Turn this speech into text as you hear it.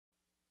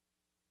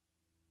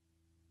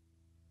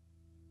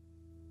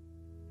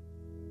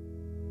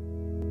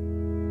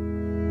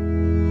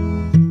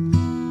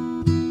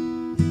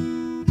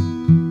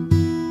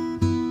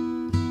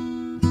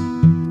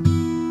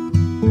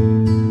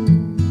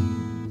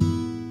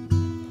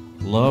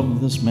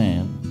love this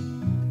man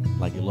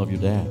like you love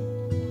your dad.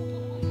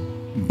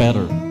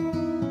 Better.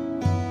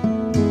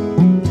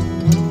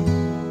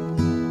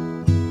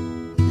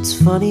 It's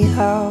funny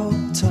how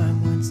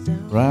time winds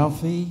down.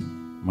 Ralphie,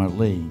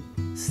 Marlene,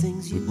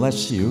 we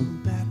bless you.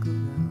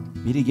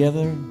 Be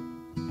together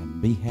and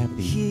be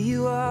happy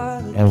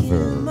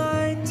ever.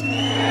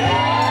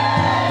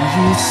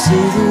 You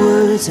say the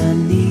words I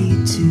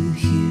need to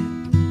hear.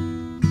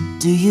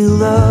 Do you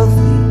love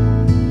me?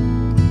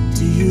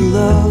 Do you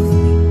love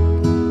me?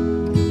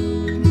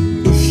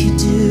 If you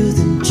do,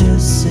 then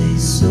just say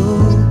so.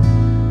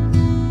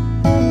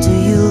 Do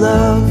you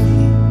love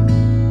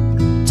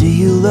me? Do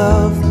you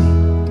love me?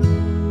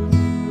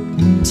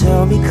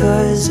 Tell me,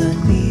 'cause I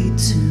need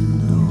to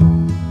know.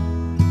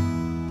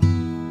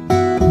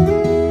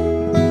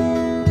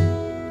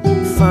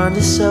 Find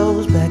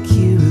ourselves back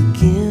here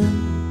again,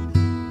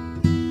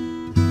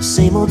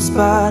 same old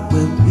spot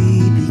where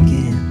we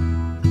began.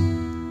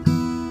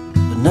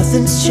 But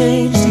nothing's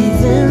changed,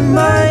 even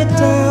my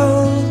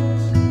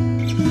doubts,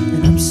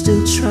 and I'm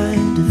still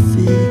trying to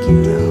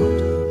figure out.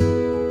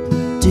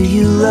 Do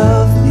you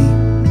love me?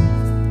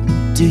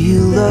 Do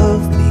you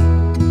love me?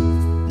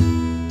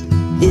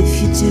 If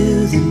you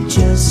do, then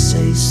just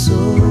say so.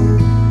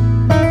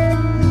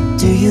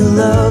 Do you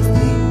love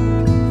me?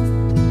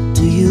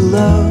 Do you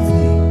love me?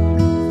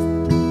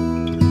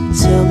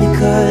 Tell me,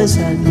 'cause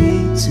I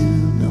need to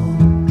know.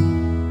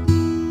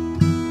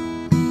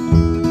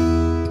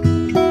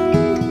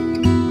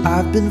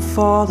 I've been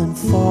falling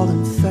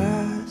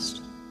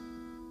fast,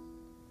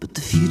 but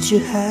the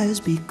future has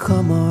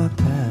become our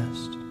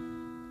past.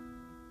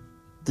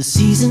 The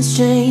seasons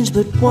change,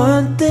 but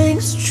one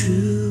thing's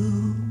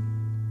true.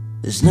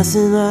 There's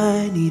nothing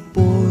I need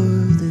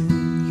more than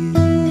you.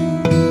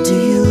 Do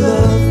you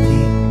love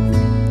me?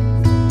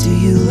 Do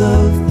you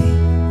love me?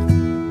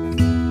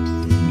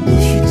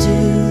 If you do,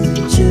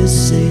 just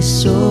say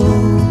so.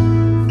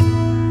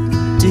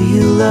 Do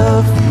you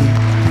love me?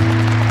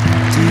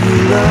 Do you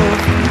love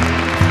me?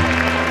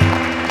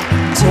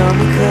 Tell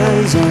me,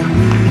 'cause I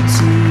need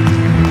to know.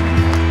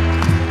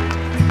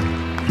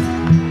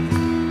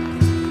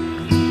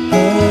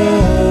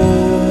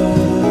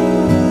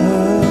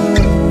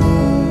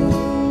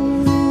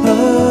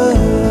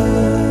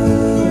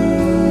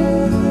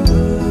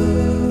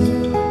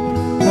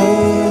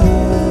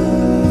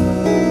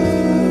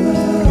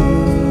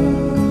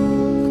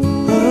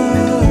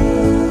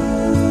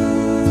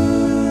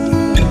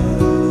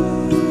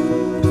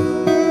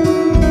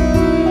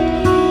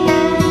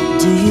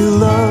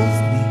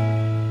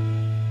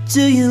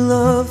 Do you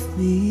love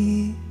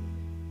me?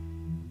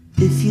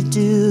 If you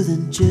do,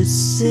 then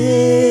just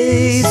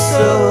say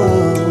so.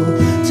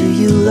 Do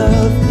you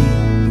love me?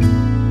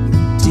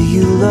 Do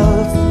you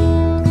love me?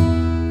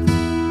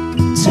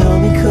 Tell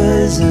me,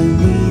 'cause I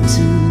need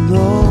to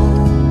know.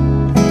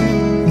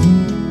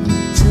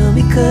 Tell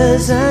me,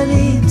 'cause I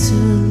need to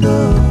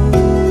know.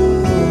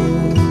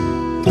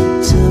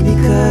 Tell me,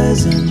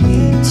 'cause I